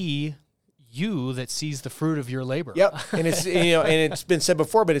not be you that sees the fruit of your labor. Yep. And it's and it's been said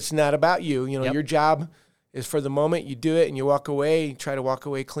before, but it's not about you. Yep. Your job is for the moment. You do it and you walk away. You try to walk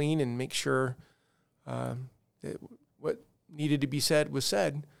away clean and make sure that what needed to be said was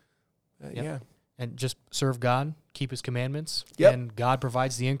said. Yep. Yeah. And just serve God, keep His commandments, Yep. and God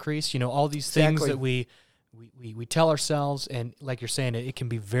provides the increase. All these things that we tell ourselves, and like you're saying, it can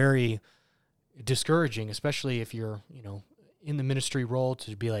be very discouraging, especially if you're in the ministry role,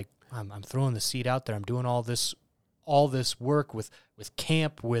 to be like, I'm throwing the seed out there, I'm doing all this work with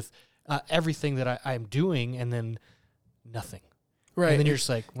camp, with everything that I'm doing, and then nothing. Right. And then you're just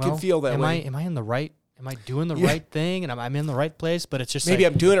like, well, can feel that way. Am I in the right? Am I doing the right thing? And I'm in the right place? But it's just maybe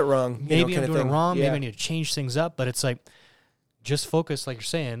like, I'm doing it wrong. maybe I'm doing it wrong. Yeah. Maybe I need to change things up. But it's like, just focus, like you're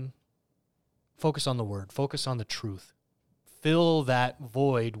saying, focus on the Word, focus on the truth, fill that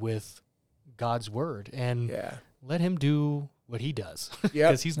void with God's Word, and let Him do what He does,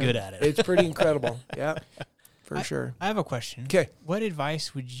 because He's good at it. It's pretty incredible. Yeah, for sure. I have a question. Okay. What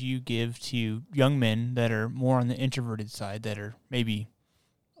advice would you give to young men that are more on the introverted side, that are maybe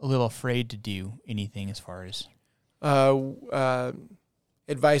a little afraid to do anything as far as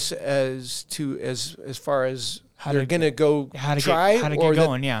advice as far as how they're going to go try how to or get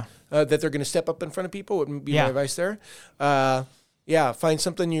going? that they're going to step up in front of people would be my advice there. Find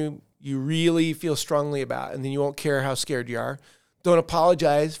something you really feel strongly about, and then you won't care how scared you are. Don't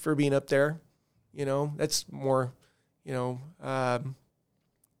apologize for being up there. That's more,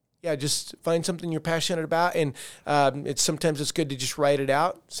 just find something you're passionate about. And sometimes it's good to just write it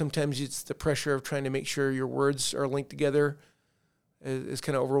out. Sometimes it's the pressure of trying to make sure your words are linked together is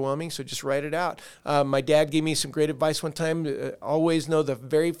kind of overwhelming. So just write it out. My dad gave me some great advice one time. Always know the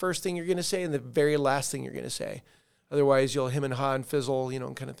very first thing you're going to say and the very last thing you're going to say. Otherwise, you'll hem and haw and fizzle,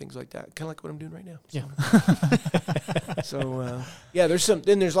 and kind of things like that. Kind of like what I'm doing right now. So.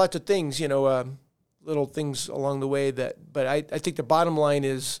 There's lots of things, little things along the way but I think the bottom line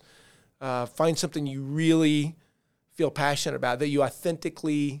is find something you really feel passionate about, that you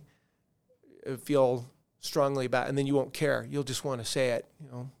authentically feel strongly about, and then you won't care. You'll just want to say it,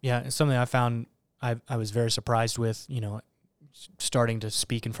 Yeah, it's something I found I was very surprised with, starting to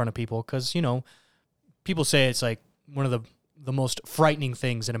speak in front of people, because, people say it's like one of the most frightening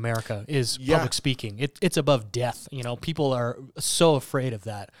things in America is public speaking. It's above death. People are so afraid of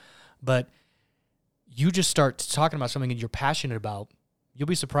that. But you just start talking about something that you're passionate about, you'll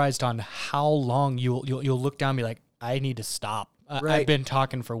be surprised on how long you'll look down and be like, I need to stop. I've been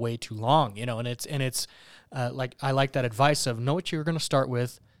talking for way too long, and it's like, I like that advice of know what you're going to start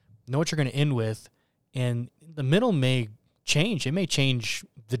with, know what you're going to end with, and the middle may change. It may change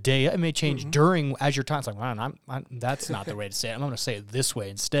the day. It may change during as you're talking. It's like, man, that's not the way to say it. I'm going to say it this way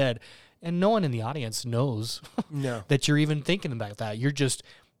instead. And no one in the audience knows that you're even thinking about that.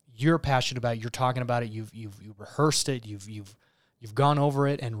 You're passionate about it. You're talking about it. You've rehearsed it. You've gone over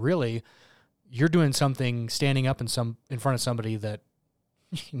it, and really, you're doing something, standing up in front of somebody that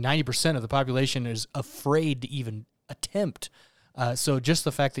 90% of the population is afraid to even attempt. So just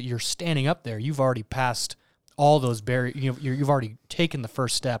the fact that you're standing up there, you've already passed all those barriers. You've already taken the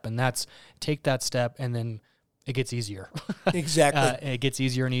first step, and take that step, and then it gets easier. Exactly. It gets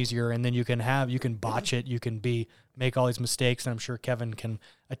easier and easier, and then you can botch it. You can make all these mistakes, and I'm sure Kevin can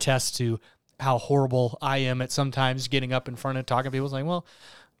attest to how horrible I am at sometimes getting up in front and talking to people. It's like, well,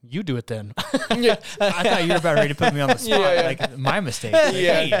 you do it then. I thought you were about ready to put me on the spot. Like my mistake. Like,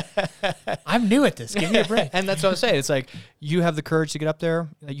 hey, I'm new at this. Give me a break. And that's what I'm saying. It's like, you have the courage to get up there.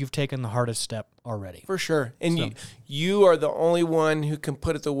 You've taken the hardest step already. For sure. And you are the only one who can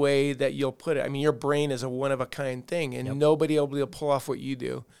put it the way that you'll put it. I mean, your brain is a one-of-a-kind thing, and nobody will be able to pull off what you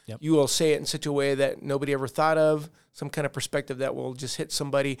do. Yep. You will say it in such a way that nobody ever thought of, some kind of perspective that will just hit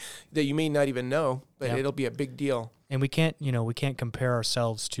somebody that you may not even know, but it'll be a big deal. And we can't compare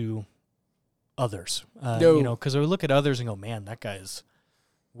ourselves to others. No. Because we look at others and go, man, that guy is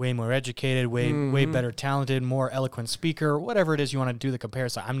way more educated, way better talented, more eloquent speaker, whatever it is you want to do the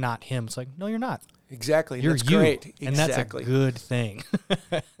comparison. I'm not him. It's like, no, you're not. Exactly. You're that's you. Great. And that's a good thing.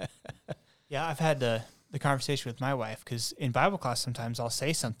 Yeah, I've had the conversation with my wife, because in Bible class sometimes I'll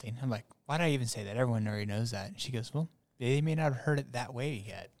say something. I'm like, why did I even say that? Everyone already knows that. And she goes, well, they may not have heard it that way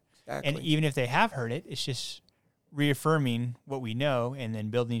yet. Exactly. And even if they have heard it, it's just reaffirming what we know and then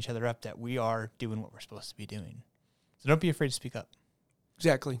building each other up that we are doing what we're supposed to be doing. So don't be afraid to speak up.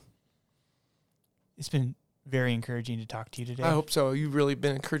 Exactly. It's been very encouraging to talk to you today. I hope so. You've really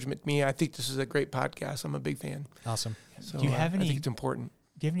been encouragement to me. I think this is a great podcast. I'm a big fan. Awesome. So Do you have I any? think it's important.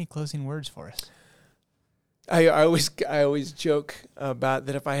 Do you have any closing words for us? I always joke about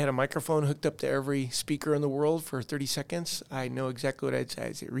that if I had a microphone hooked up to every speaker in the world for 30 seconds, I know exactly what I'd say.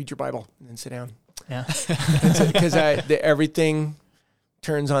 I'd say, read your Bible and then sit down. Yeah. Because everything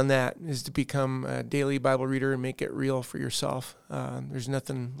turns on that, is to become a daily Bible reader and make it real for yourself. There's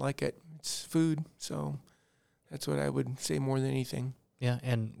nothing like it. It's food. So that's what I would say more than anything. Yeah,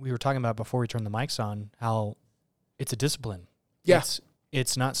 and we were talking about before we turned the mics on how it's a discipline. Yeah.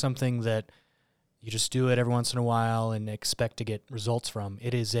 It's not something that you just do it every once in a while and expect to get results from.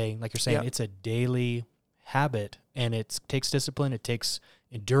 It is like you're saying, it's a daily habit, and it takes discipline, it takes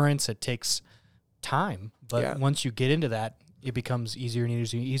endurance, it takes time. But once you get into that, it becomes easier and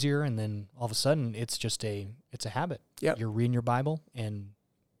easier, and then all of a sudden it's just a habit. Yep. You're reading your Bible, and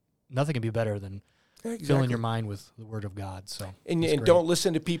nothing can be better than filling your mind with the Word of God. So and don't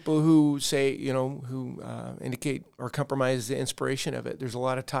listen to people who say, who indicate or compromise the inspiration of it. There's a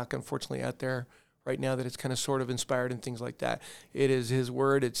lot of talk, unfortunately, out there right now that it's kind of sort of inspired and things like that. It is His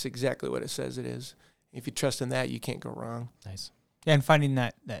Word. It's exactly what it says it is. If you trust in that, you can't go wrong. Nice. Yeah, and finding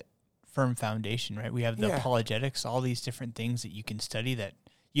that firm foundation, right? We have the apologetics, all these different things that you can study that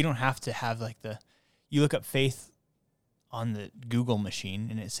you don't have to have you look up faith on the Google machine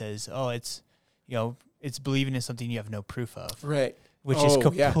and it says, it's believing in something you have no proof of. Right. Which is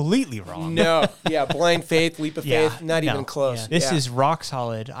completely wrong. No. Yeah. Blind faith, leap of faith, not even close. Yeah. This is rock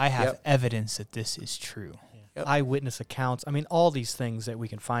solid. I have evidence that this is true. Yep. Eyewitness accounts. I mean, all these things that we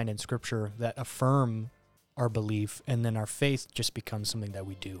can find in Scripture that affirm our belief, and then our faith just becomes something that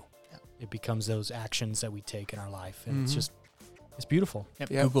we do. Yep. It becomes those actions that we take in our life, and it's beautiful. Yep.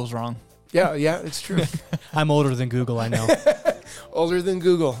 Google's wrong. Yeah, it's true. I'm older than Google, I know. Older than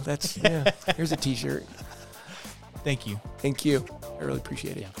Google. That's, here's a T-shirt. Thank you. Thank you. I really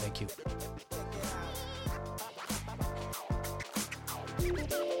appreciate it. Yeah, thank you.